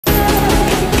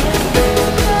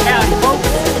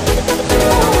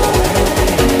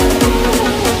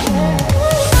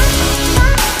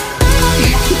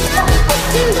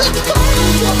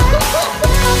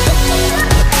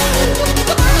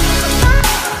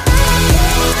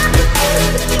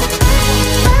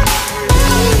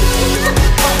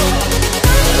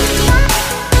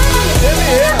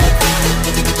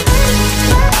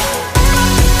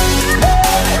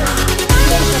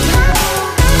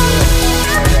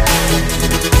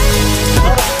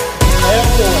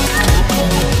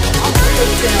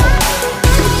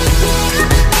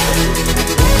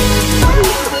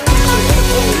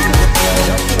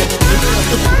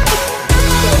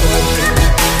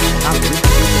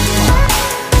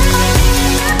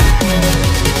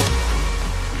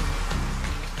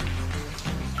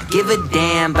a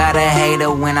damn about a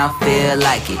hater when I feel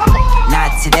like it.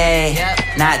 Not today,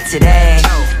 not today,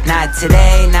 not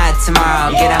today, not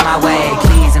tomorrow. Get out my way,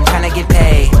 please, I'm tryna get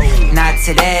paid. Not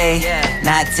today,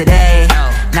 not today,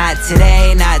 not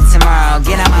today, not tomorrow.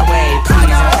 Get out my way, please,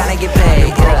 I'm tryna get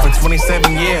paid. Broke for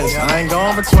 27 years, I ain't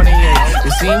going for 28.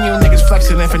 Been seeing you niggas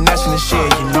flexing and finessing the shit.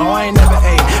 You know I ain't never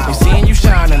ate. Been seeing you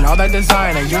shining, all that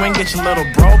designer. You ain't get your little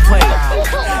bro plate.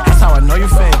 That's how I know you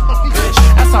fake.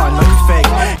 That's how I know you fake.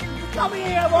 Come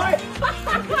here, boy.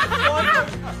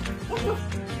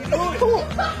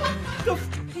 What the f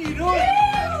are you doing?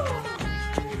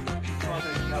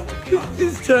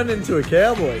 He's turned into a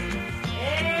cowboy.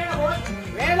 Yeah, boy.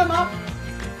 Ran him up.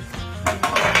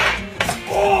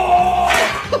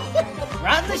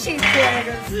 Run the sheep,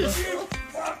 niggas.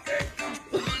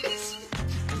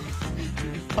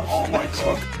 Oh my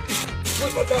god.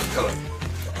 Where's my dog color?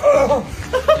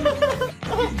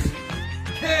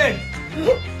 Kid!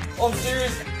 I'm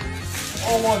serious.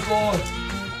 Oh my god.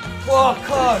 Fuck,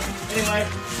 God. Anyway,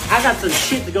 I got some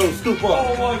shit to go scoop up.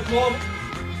 Oh my god.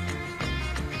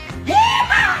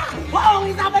 Yeah! Whoa,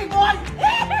 he's not big boy!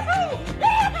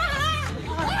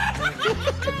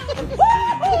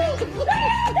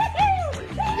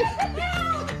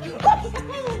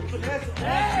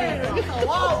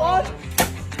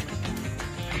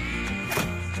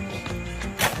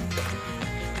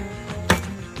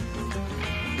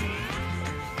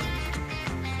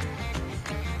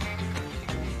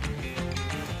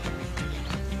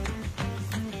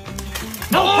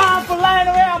 No time for lying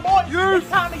around, boy. It's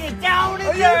time to get down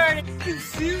and dirty. Are you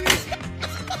serious?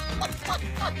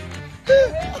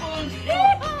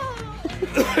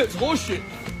 It's bullshit.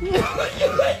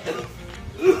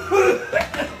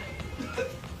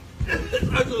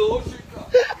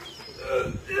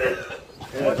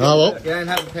 Oh well. Go and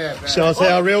have a pair, bro. Show us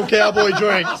how a real cowboy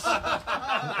drinks. It's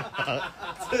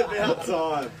about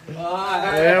time.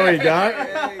 There we go.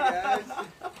 There you go.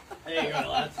 There you go,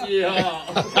 lads. Yeah.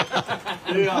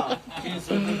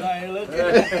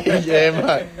 Yeah,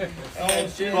 mate. Oh,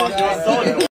 shit.